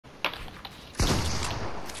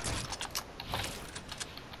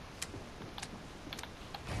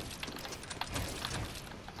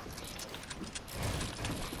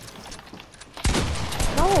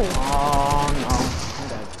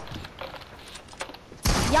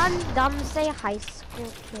Young, dumb, say high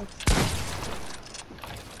school kids.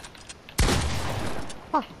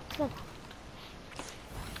 Oh, no.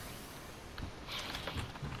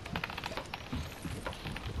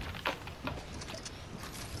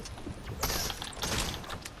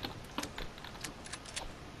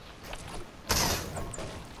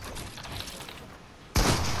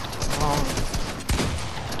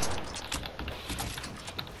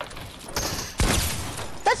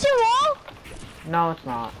 That's your wall? No, it's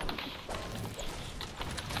not.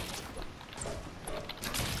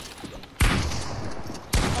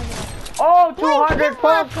 Oh, 200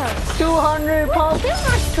 pump! 200 pump!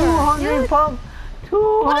 200 pump!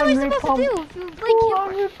 200 pump!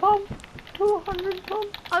 200 pump! 200 pump!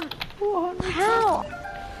 200 How?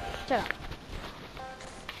 Shut up.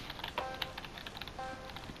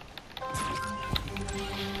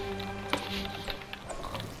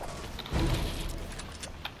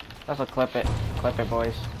 That's a clip it. Clip it,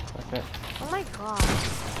 boys. Clip it. Oh my god.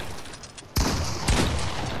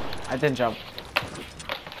 I did jump.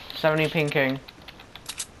 70 ping king.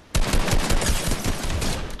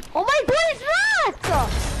 Oh my god, it's that!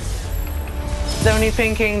 70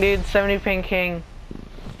 ping king, dude. 70 ping king.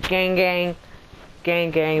 Gang gang.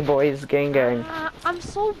 Gang gang, boys. Gang gang. I'm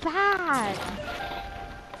so bad.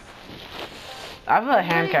 I have a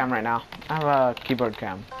hand cam right now. I have a keyboard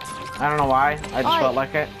cam. I don't know why. I just felt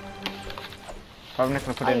like it. Probably not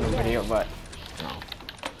gonna put it in the video, but no.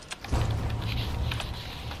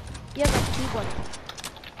 You have a keyboard.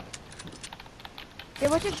 Hey,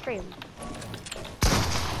 what's your stream?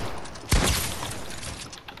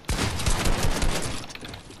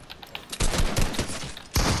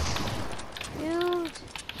 Dude.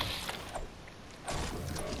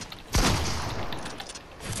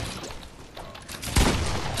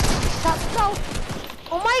 Stop, go.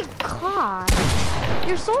 Oh my god.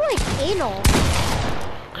 You're so like anal.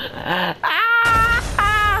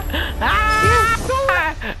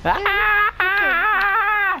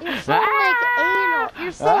 You're so like anal.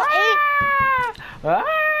 You're so anal.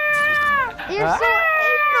 You're so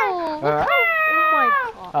anal. Look how, oh my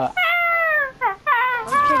god.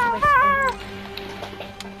 I'm changing my screen.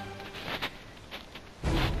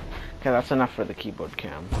 Okay, that's enough for the keyboard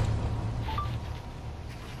cam.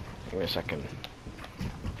 Give me a second.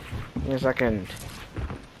 Give me a second.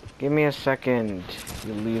 Give me a second,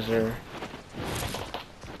 you loser.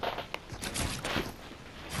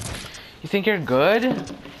 You think you're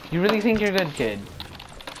good? You really think you're good, kid?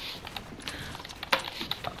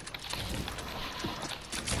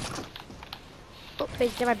 Oh,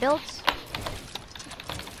 wait, get my builds.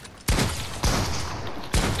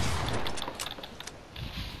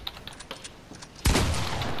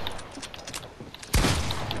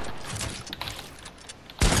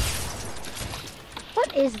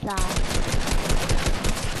 What is that?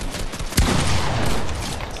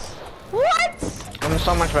 What? I'm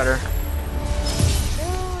so much better.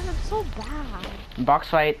 Oh, I'm so bad. Box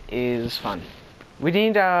fight is fun. We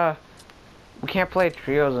need we can't play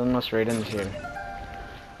trios unless Raiden's here.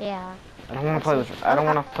 Yeah. I don't want to play with. I don't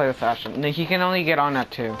want to play with Ashton. No, he can only get on at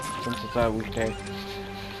 2 since it's a weekday.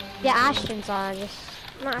 Yeah, Ashton's on. Just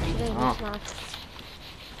not actually. Oh. He's not.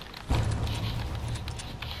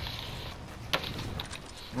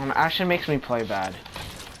 Ashton makes me play bad.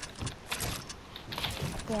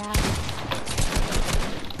 Yeah.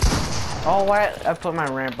 Oh, what? I put my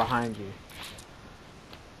ramp behind you.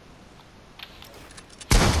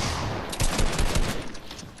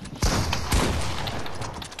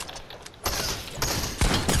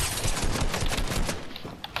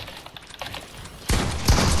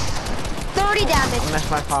 Damage. I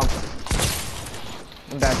missed my pump.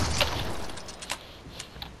 I'm dead.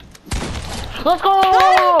 Let's go!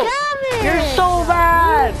 You're so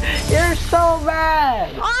bad! You're so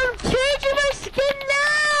bad! I'm changing my skin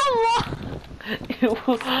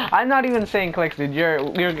now! I'm not even saying clicks, dude.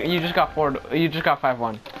 You just got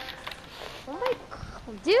 5-1. Oh my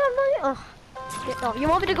god. Dude, I'm not. Oh, you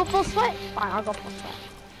want me to go full sweat? Fine, I'll go full sweat.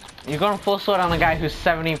 You're going full sweat on a guy who's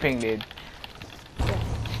 70 ping, dude.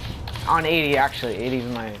 On 80, actually. 80 is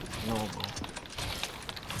my normal.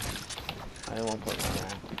 I won't put my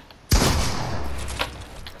ramp.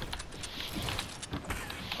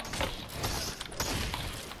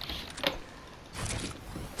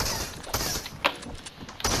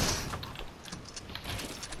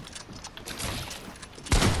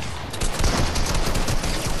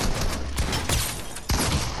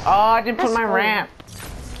 Oh, I didn't put my ramp.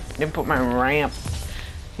 Didn't put my ramp.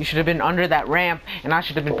 You should have been under that ramp, and I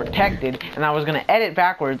should have been protected, and I was gonna edit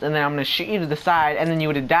backwards, and then I'm gonna shoot you to the side, and then you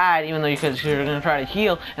would have died, even though you were gonna try to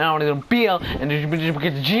heal, and I would have heal, and you would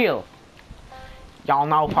get the jail. Y'all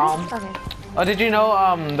know palm. Okay. Oh, did you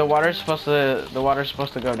know the water's supposed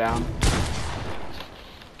to go down?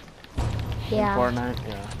 Yeah. In Fortnite,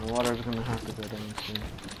 yeah, the water's gonna have to go down soon.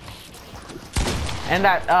 And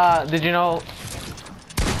that did you know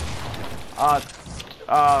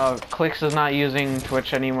Clicks is not using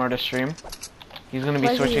Twitch anymore to stream? He's gonna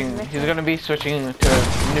be switching. He's gonna be switching to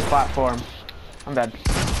a new platform. I'm dead.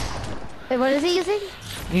 Wait, what is he using?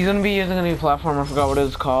 He's gonna be using a new platform. I forgot what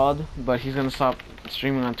it's called, but he's gonna stop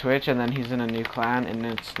streaming on Twitch, and then he's in a new clan, and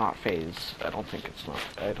it's not FaZe. I don't think it's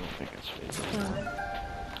FaZe.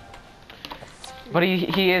 But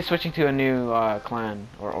he is switching to a new clan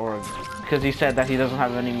or org because he said that he doesn't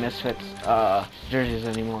have any Misfits jerseys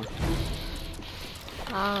anymore.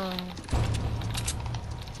 Oh.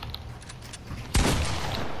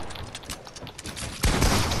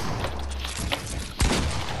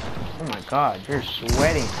 Oh my God, you're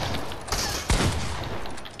sweating.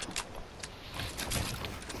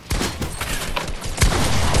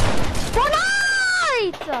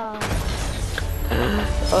 Fortnite!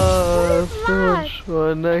 So much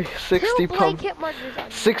fun. I 60 pumped.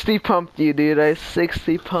 60 pumped you, dude. I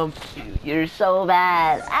 60 pumped you. You're so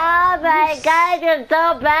bad. Oh my God, you're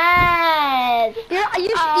so bad. You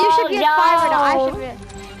should be at 5 right now. I should be.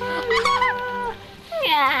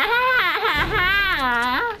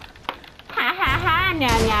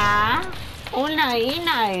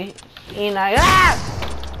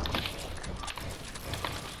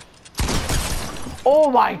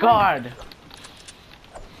 Oh my God.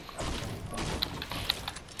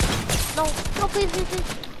 No, please.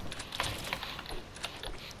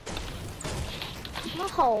 No,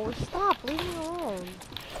 stop, leave me alone.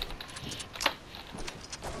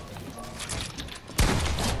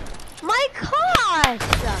 My gosh!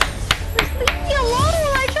 Just leave me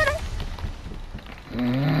alone, I try to...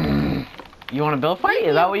 You want to build fight?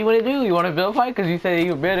 Is that what you want to do? You want to build fight? Because you said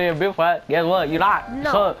you were better in build fight. Guess what? You're not.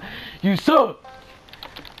 No. Suck. You suck.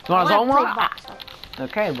 You want to play box fight.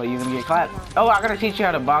 Okay, but you're gonna get clapped. Oh, I gotta teach you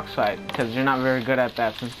how to box fight because you're not very good at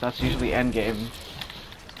that since that's usually end game.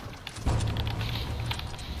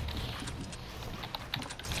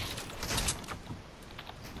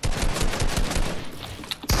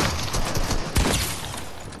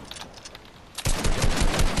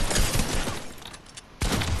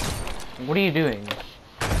 What are you doing?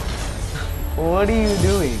 What are you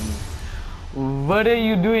doing? What are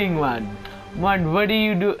you doing, man? Man, what do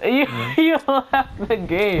you do? You left the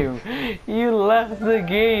game. You left the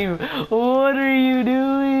game. What are you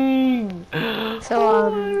doing? So,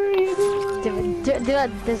 what are you doing?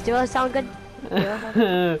 does duo sound good?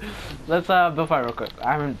 Let's build fight real quick.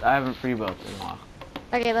 I haven't free built in a while.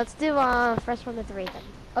 Okay, let's do first 1 to 3 then.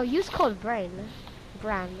 Oh, use code Bran.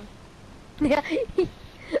 Yeah.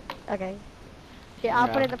 Okay. Yeah, I'll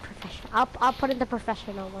put in the professional. I'll put in the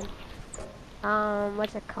professional one.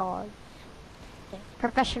 What's it called?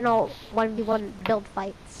 Professional 1v1 build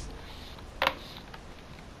fights.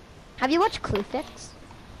 Have you watched Cluefix?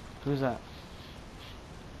 Who's that?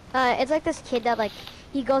 It's like this kid that like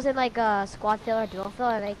he goes in like a squad fill or duo fill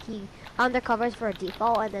and like he undercovers for a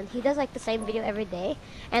default and then he does like the same video every day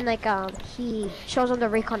and like he shows on the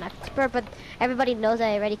recon expert but everybody knows that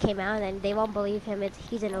it already came out and they won't believe him.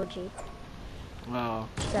 He's an OG. Well,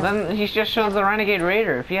 So, then he just shows the Renegade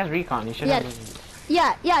Raider. If he has recon, he should have.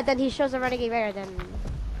 Yeah, then he shows the Renegade Raider, then...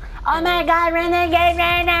 Oh my God, Renegade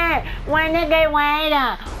Raider! Renegade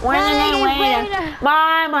Raider! Renegade Raider!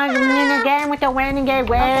 Mom, I'm in the game with the Renegade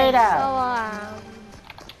Raider! Okay, so,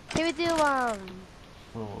 can we do,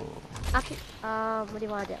 actually, what do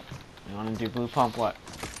you want to do? You want to do blue pump what?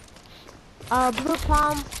 Blue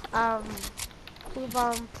pump,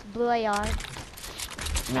 blue AR,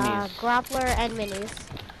 Minis. grappler, and minis.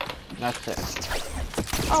 That's it.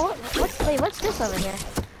 Oh, what's this over here?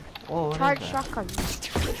 Oh, what Charge is that? shotgun.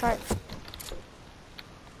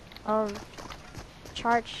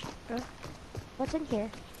 Charge. What's in here?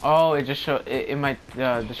 Oh, it just show. It might.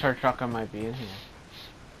 The charge shotgun might be in here.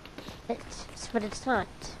 But it's not.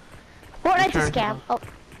 Fortnite's a scam. Oh.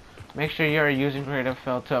 Make sure you're using creative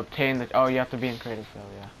fill to obtain the. Oh, you have to be in creative fill,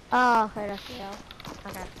 yeah. Oh, creative fill.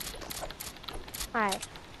 Okay. All right.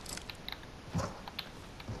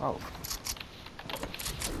 Oh.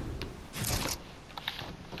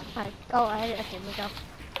 Alright. Oh, okay, we go.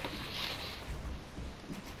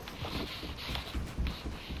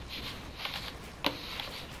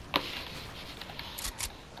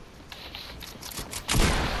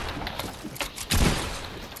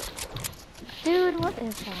 Dude, what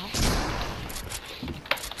is that?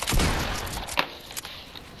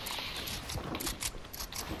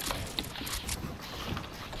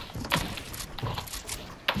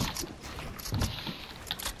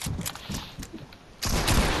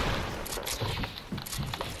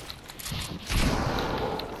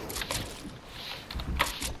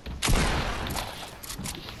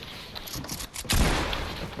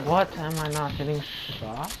 What am I not hitting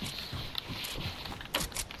shots?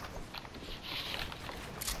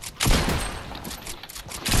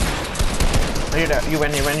 Oh, you're there. You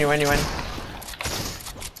win, you win, you win, you win.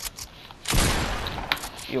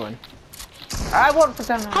 You win. I won't put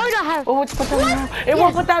down the ramp. How do I have? Oh, it's put down the ramp. It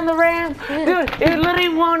won't put down the ramp. Dude, it literally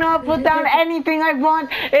won't put down anything I want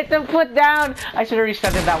it to put down. I should have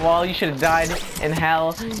restarted that wall. You should have died in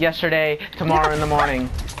hell yesterday, tomorrow in the morning.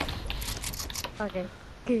 Okay.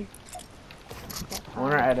 I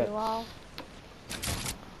want to edit.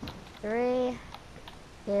 3,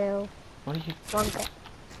 2, What are you? 1, go.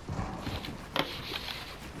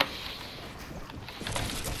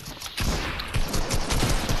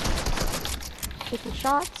 Taking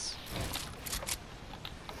shots.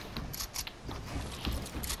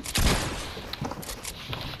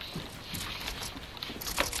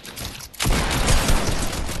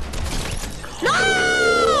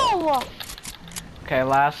 No! Okay,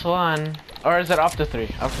 last one. Or is it up to 3?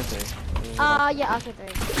 Up to 3. Yeah, up to 3.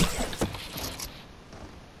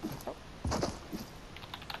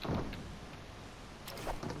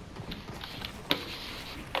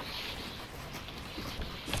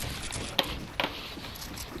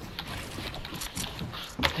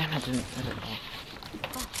 Damn, I didn't edit all.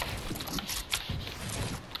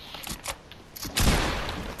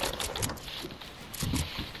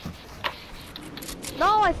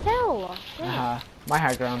 No, I fell. My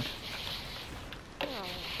high ground.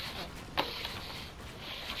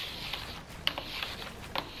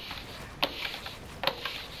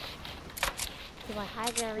 Do my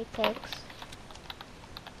high ground retakes?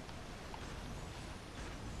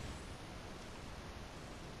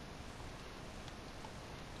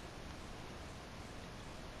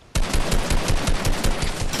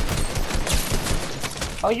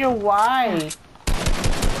 Oh, you're wide.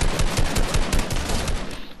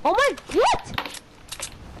 Oh my what?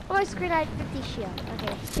 Oh, my screen I had 50 shield.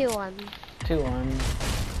 Okay, it's 2-1. 2-1.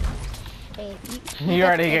 Hey, You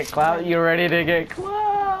ready to get clout? You ready to get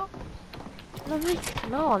clout?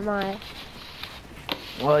 No, I'm not.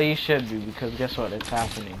 Well, you should be, because guess what? It's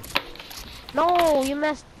happening. No, you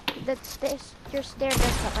messed. Your stair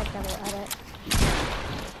messed up like that. Edit.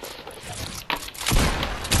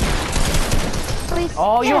 Please.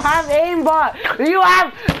 Oh, yes. you have aimbot! You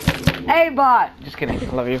have aimbot! Just kidding.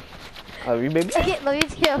 I love you. I love you, baby. Love you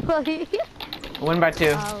too. Love you. Win by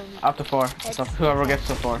 2. Up to 4. It's So whoever gets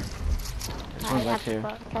to 4. It's win by 2.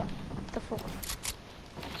 Okay. The 4.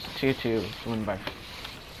 2-2. Win by 4.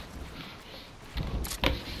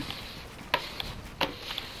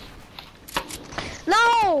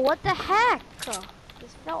 No! What the heck?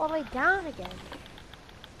 Just fell all the way down again.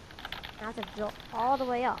 I have to build all the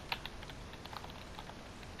way up.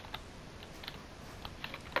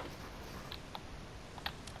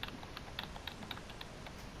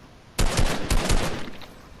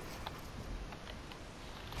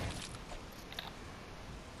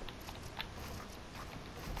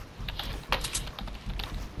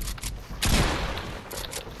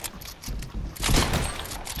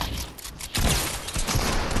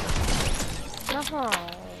 No.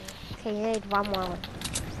 Okay, you need one more one.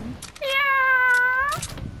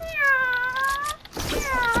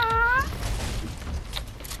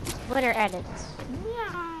 Winner edits.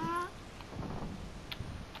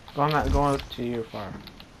 Go on to your far.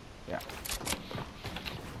 Yeah.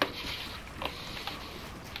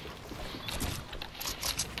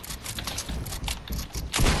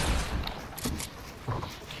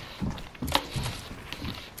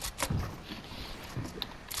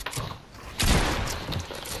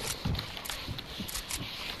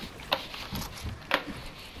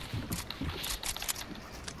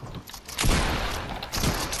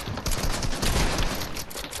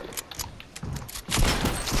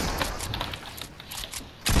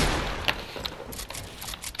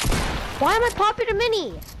 Why am I popping a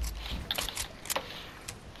mini?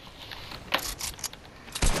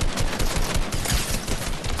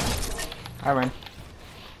 I win.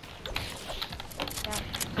 Yeah.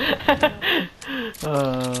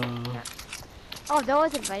 Oh, Noah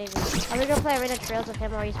was inviting me. Are we gonna play Arena Trails with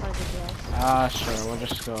him or you just want to do this? Sure, we'll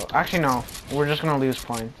just go. Actually, no. We're just gonna lose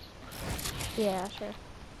points. Yeah, sure.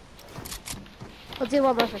 We'll do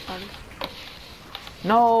one more for fun.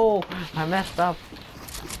 No! I messed up.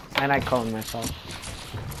 And I cloned myself.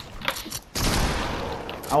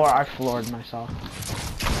 Or I floored myself.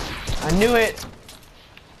 I knew it!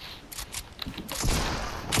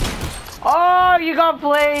 Oh, you got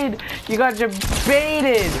played! You got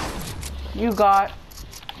jebaited! You got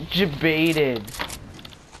jebaited.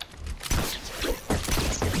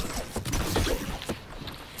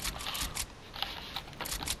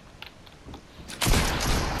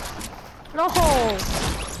 No.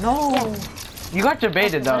 No. Yes. You got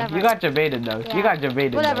debated though. Whatever. You got debated though. Yeah. You got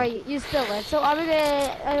debated. Whatever. Though. You still win. So are we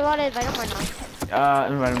gonna? I want to invite him or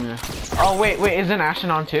not? Invite him. Oh wait, isn't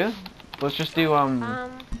Ashton on too? Let's just do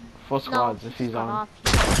full squads No, if he's on. off.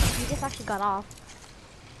 He just actually got off.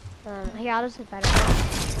 Here, I'll just invite him.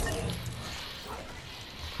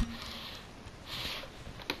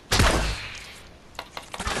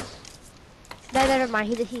 No, never mind.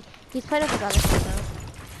 He's playing with his other friend now.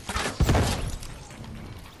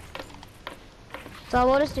 So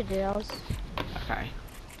we'll just do duos. Okay.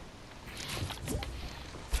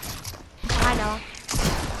 I know.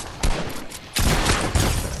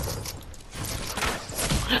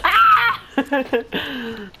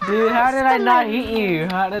 Dude, how did I not hit you?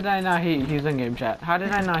 How did I not hit you? He's in game chat. How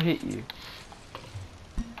did I not hit you?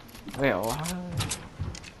 Wait, what?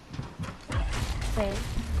 Wait.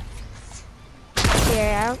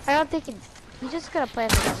 Here, I don't think he's just gonna play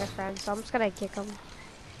with his other friend, so I'm just gonna kick him.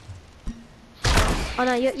 Oh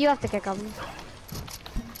no, you have to kick him.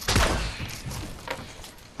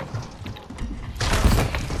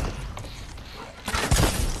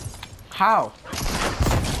 How?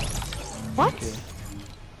 What? Okay.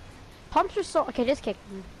 Pumps are so okay. Just kick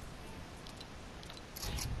him.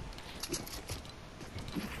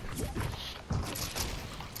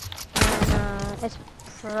 And it's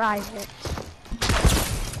private.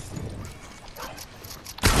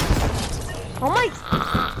 Oh my!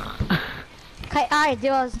 Okay, alright,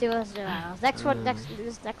 duos. Next one, next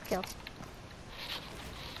kill.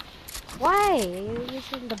 Why? You're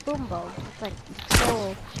using the boom bow. It's like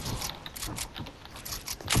so.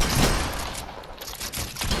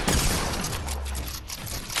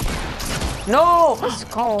 No! Let's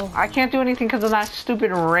go. I can't do anything because of that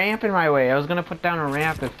stupid ramp in my way. I was gonna put down a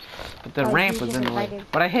ramp, but the ramp was in the way.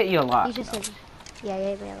 But I hit you a lot. You just hit me. Yeah, you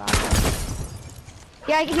hit me a lot.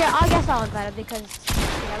 Yeah, here, I guess I'll invite him because I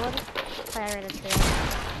want to play arena trio.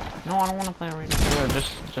 No, I don't want to play arena trio.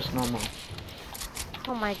 Just normal.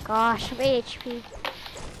 Oh my gosh, I'm 8 HP.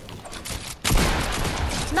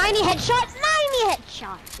 90 headshot, 90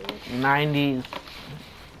 headshot, dude. 90s.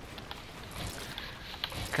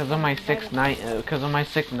 Because of my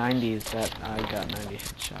 690s that I got 90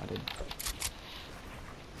 headshotted.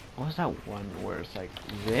 What was that one where it's like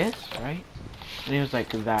this, right? And he was like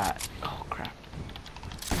that. Oh crap.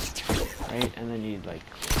 Right, and then you'd like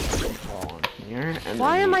fall on here. And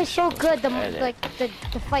why then am I so good? edit. The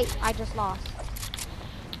fight I just lost.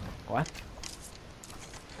 What?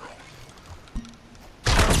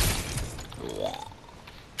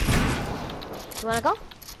 You wanna go?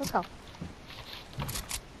 Let's go.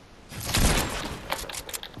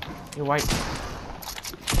 You're white.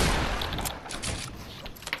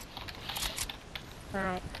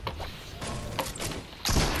 Alright.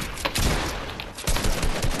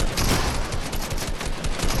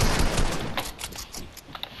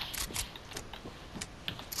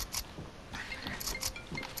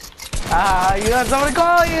 You got someone to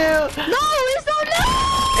call you! No, he's so no!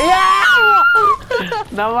 Yeah!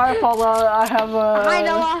 Not my fault, I have a... Hi,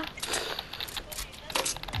 Noah.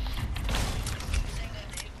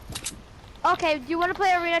 Okay, do you want to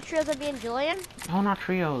play arena trios with me and Julian? No, not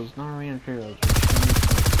trios, not arena trios.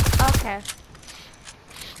 Okay.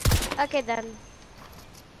 Okay then.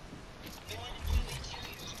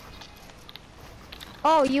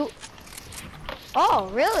 Oh, you... Oh,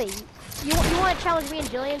 really? You want to challenge me and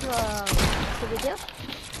Julian to a video?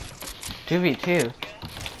 2v2.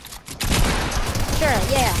 Sure,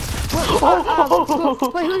 yeah.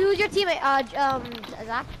 Wait, who's your teammate?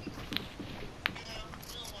 Zach?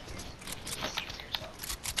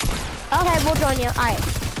 Okay, we'll join you. Alright.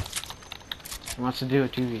 He wants to do a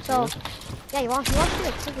 2v2. So, yeah, he wants to do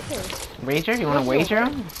like 2v2. Wager? You want to wager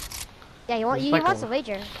him? Yeah, he It's wants to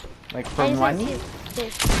wager. Like for money? Dude.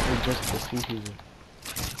 Or just to see who's...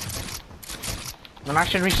 Then I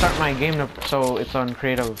should restart my game so it's on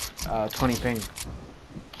creative 20 ping.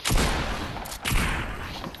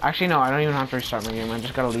 Actually no, I don't even have to restart my game. I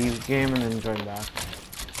just gotta leave the game and then join back.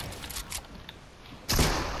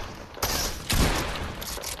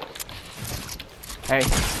 Hey.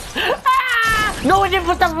 Ah! No, it didn't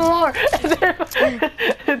put the floor! It didn't put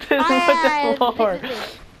the floor.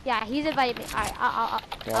 Yeah, he's invited me. Alright,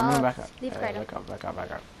 Okay, I'm gonna back up. Leave Right, right back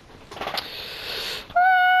up.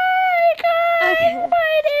 Okay.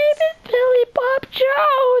 My name is Billy Bob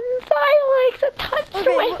Jones. I like to touch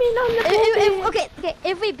women on the Okay,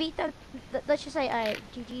 if we beat them, let's just say,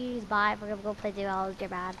 GG's, bye, we're gonna go play duels, you're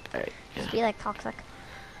bad. Alright, yeah. Just be like toxic.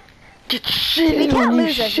 Get shit We on, can't you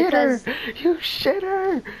lose it shitter! because... You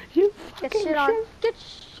shitter! You fucking Get shit on. shit.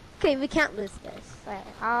 Okay, we can't lose this.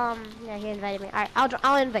 Yeah, he invited me. Alright,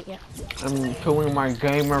 I'll invite you. I'm chewing my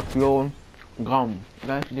gamer fuel gum.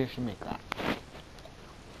 Let's just make that.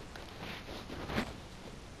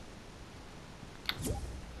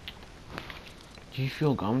 Do you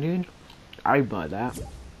feel gum, dude? I buy that.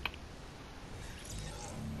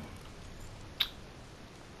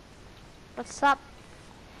 What's up?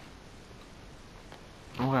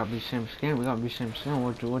 Oh, we gotta be same skin. We gotta be same skin.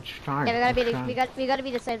 What you trying? Yeah, we gotta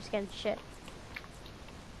be the same skin. Shit.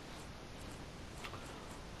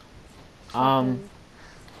 Um.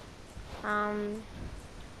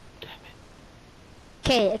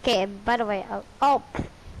 Okay. By the way, oh.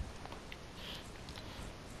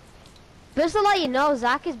 Just to let you know,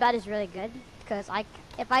 Zaki's bat is really good. Cause I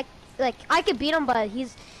could beat him, but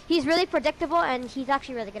he's really predictable and he's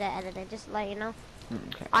actually really good at editing. Just to let you know.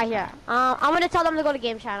 Okay. Yeah. I'm gonna tell them to go to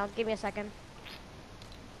game channel. Give me a second.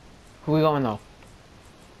 Who we going though?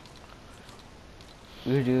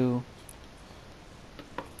 We do.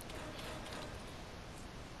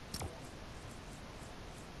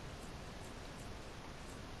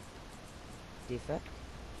 Defect.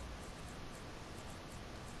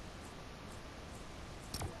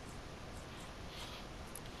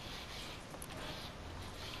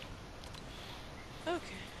 Okay.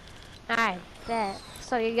 Alright, bet.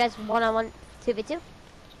 So you guys 1-on-1 2v2?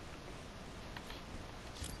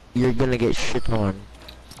 You're gonna get shit on.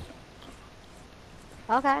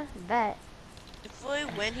 Okay, bet. If we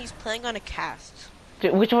win, he's playing on a cast.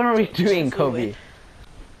 Dude, which one are we doing, If we Kobe? win.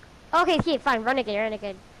 Okay, fine.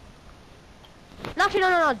 Renegade. No, actually,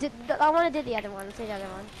 no. I want to do the other one. Let's do the other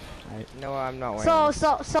one. No, I'm not wearing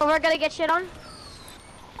So we're gonna get shit on?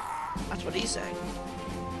 That's what he's saying.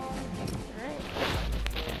 Alright.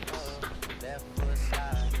 Left foot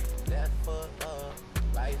slide, left foot up,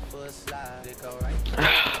 right foot slide, it go right foot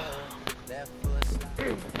up, left foot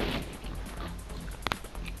slide.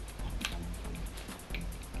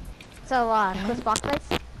 So, close box fights?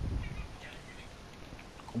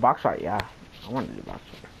 Box fight, yeah. I want to do box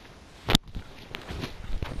fight.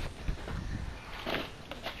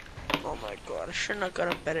 Oh my god, I shouldn't have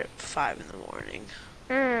got to bed at 5 in the morning.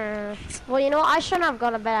 Well, you know, I shouldn't have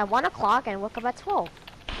gone to bed at 1 o'clock and woke up at 12.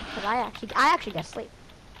 Cause I actually get sleep.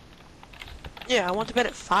 Yeah, I went to bed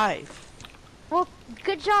at 5. Well,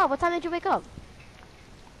 good job. What time did you wake up?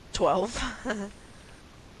 12.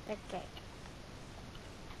 Okay.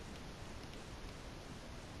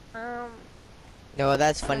 No,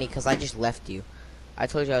 that's funny because I just left you. I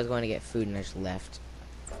told you I was going to get food and I just left.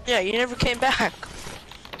 Yeah, you never came back.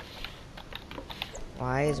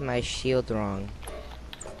 Why is my shield wrong?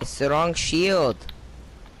 It's the wrong shield.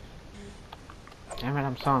 Damn it,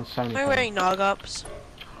 I'm selling 70. Am I wearing nog ups?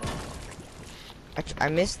 I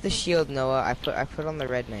missed the shield, Noah. I put on the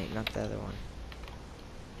red knight, not the other one.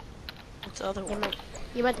 What's the other one?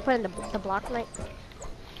 You meant to put in the block light?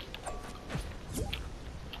 Who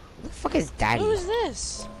the fuck is daddy? Who is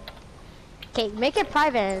this? Okay, make it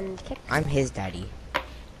private and kick. I'm his daddy.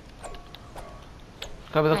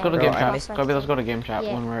 Kobe, let's go to Bro, game I chat. missed- Kobe, let's go to game chat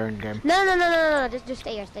Yeah. when we're in game. No. Just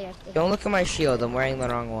stay here. Don't look at my shield. I'm wearing the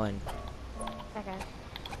wrong one.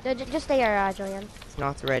 Okay. Just stay here, Julian. It's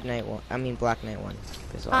not the red knight one. I mean black knight one.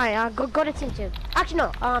 Alright, go to team 2. Actually,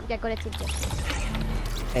 no. Yeah, go to team 2.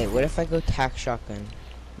 Hey, what if I go tack shotgun?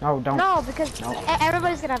 No, don't. No, because No.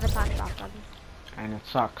 everybody's gonna have a talk shotgun. And it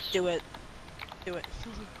sucks. Do it. Do it.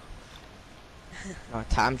 No,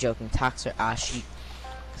 I'm joking. Tacks are ass sheep.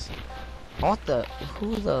 I want the I'm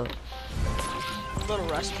a little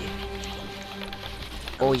rusty.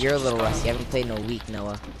 Oh, you're a little rusty. I haven't played in a week,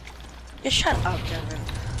 Noah. Yeah, shut up, Devin.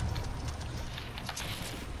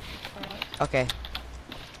 Okay.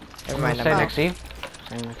 Never I'm mind. gonna stay I'm next to you.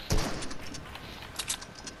 Stay next to you.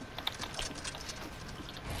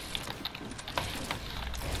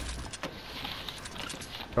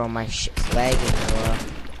 Bro, my shit's lagging, Noah.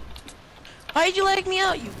 Why did you lag me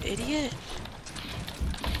out, you idiot?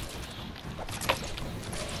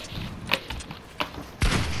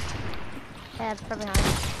 Yeah, it's probably hard.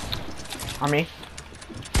 On me.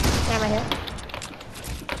 Yeah, I'm right here.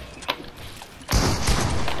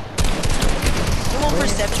 I'm over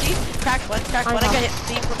 70. Cracked one. I got hit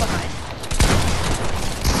deep from behind.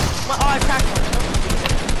 Oh, I cracked one.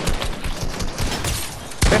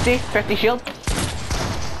 50 shield.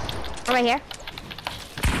 I'm right here.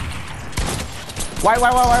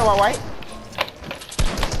 White.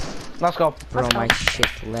 Let's go. Bro, Let's go. my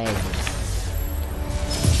shit's lagging.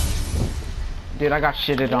 Dude, I got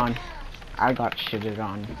shitted on.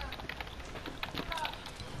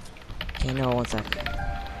 Okay, no, 1 sec.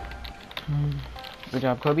 Good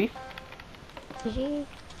job, Kobe. GG.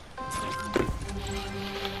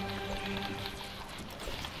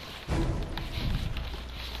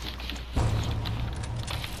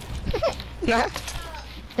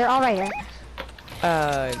 They're all right here.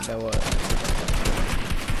 Noah.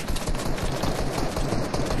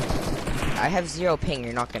 I have 0 ping,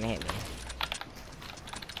 you're not gonna hit me.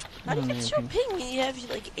 How do you get so ping when you have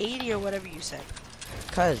like 80 or whatever you said?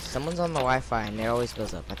 Cause someone's on the Wi-Fi and it always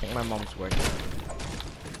goes up. I think my mom's working.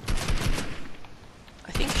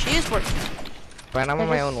 I think she is working. But I'm on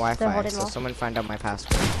my own Wi-Fi, holding so off. someone find out my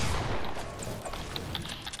password.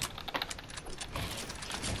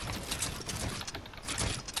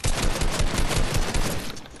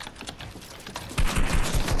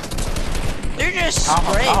 They're just I'll-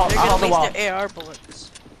 spraying. I'll- They're I'll gonna hold the wall. waste their AR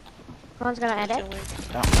bullets. Someone's gonna edit. Killing.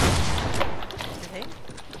 Yeah. I think.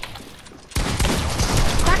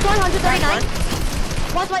 Crack 139.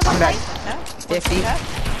 One's white, one's dead. white. Tap. 50. One tap.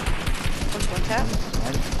 One's one tap.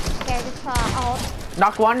 Okay, just I'll hold.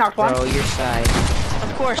 Knocked one, knocked one. Bro, your side.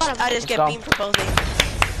 Of course, Got him. I just get go. beamed from both angles.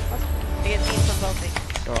 I get beamed from both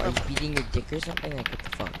angles. Bro, are you beating your dick or something? Like, what the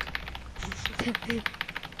fuck?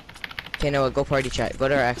 Okay, Noah, go party chat. Go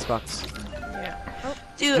to our Xbox. Yeah.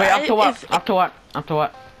 Dude, Wait, up to what? if- Up to what? Up to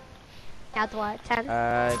what? That's what? 10?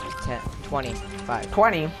 10, 25.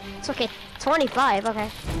 20. It's okay. 25, okay.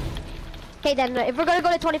 Okay, then if we're gonna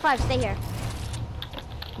go to 25, stay here.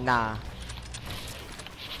 Nah.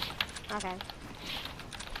 Okay.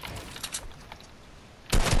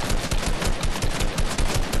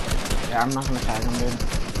 Yeah, I'm not gonna tag him, dude.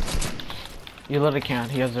 You literally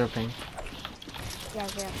can't. He has 0 ping. Yeah,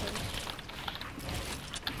 0 ping.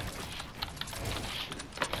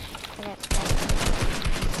 Okay,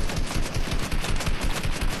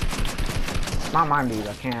 Not mine, dude.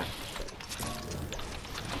 I can't.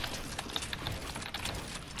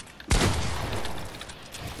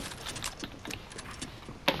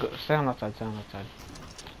 Go, stay on that side. Stay on that side.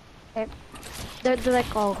 okay. They're like,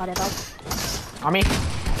 oh, got it up. On me.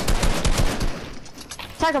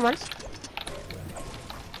 Tag him once.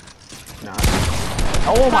 No.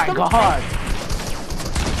 Oh my him. god.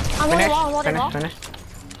 I'm holding the wall, I'm holding the Finish. wall. Finish.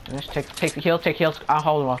 Finish. Take the heal. Take heals. I'll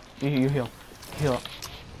hold the wall. You heal. Heal up.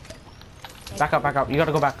 Back up. Back up. You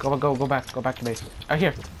gotta go back. Go back. Go back to base. Oh,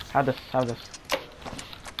 here. Have this. Have this.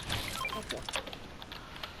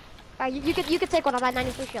 You could take one of my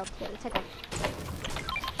 93 shield. Yeah, you take one.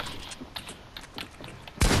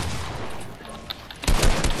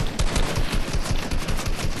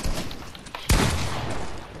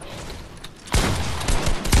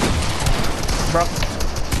 Bro.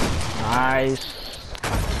 Nice.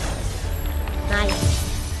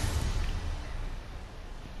 Nice.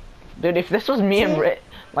 Dude, if this was me and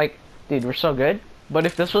like, dude, we're so good. But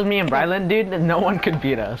if this was me and Brylan, dude, then no one could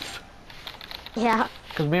beat us. Yeah.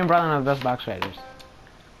 Cause me and Brylan are the best backstriders.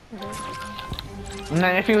 And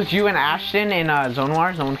then if it was you and Ashton in Zone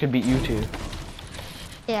Wars, no one could beat you two.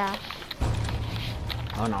 Yeah.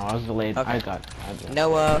 Oh no, I was delayed. Okay. I got.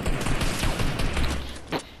 Noah.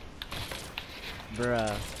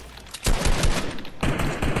 Bruh.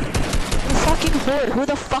 You fucking horde. Who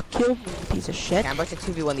the fuck killed me, you piece of shit? Okay, I'm about to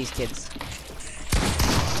 2v1 these kids.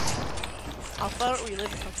 How far are we living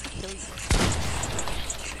from kill you?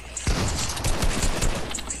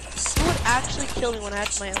 Who would actually kill me when I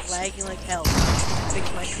had my lagging like hell?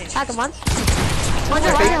 Fix my ping. Tag him once. Who would 100,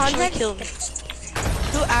 actually 100. kill me?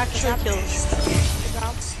 Who actually killed me? Good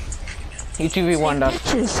job. You 2v1'd us.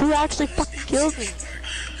 Bitches, who actually fucking killed me?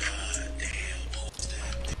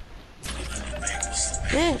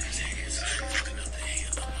 Yeah.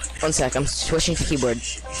 1 sec, I'm switching to keyboard.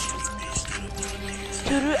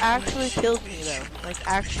 Dude, who actually killed me though? Like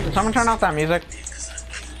actually. Can someone turn off that music?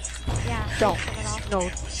 Yeah. Don't. turn it off. No.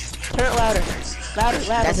 Turn it louder. Louder,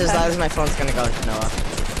 louder. That's as loud as my phone's gonna go, Noah.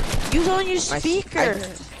 Use it on your My- speaker.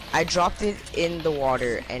 I dropped it in the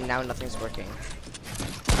water and now nothing's working.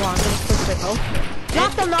 Come on, I'm gonna push it. Oh.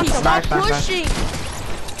 Knock them, knock them. Stop Nice, nice, nice. pushing!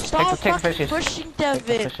 Stop take the fucking fishes. pushing, Take the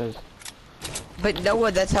Devin! fishes. But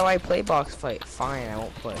Noah, that's how I play box fight. Fine, I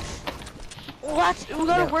won't push. What? We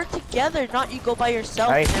gotta Yeah. work together, not you go by yourself,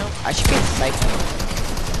 Right. you know? I should get psyched.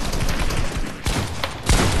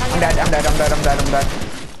 I'm dead. I'm dead.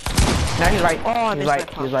 No, he's right. Oh, I he's missed right. my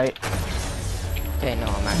pop. He's right. Okay, no,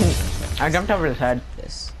 I'm actually I jumped over his head.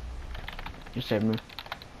 this. You saved me.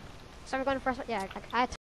 So we're going first. Yeah, I had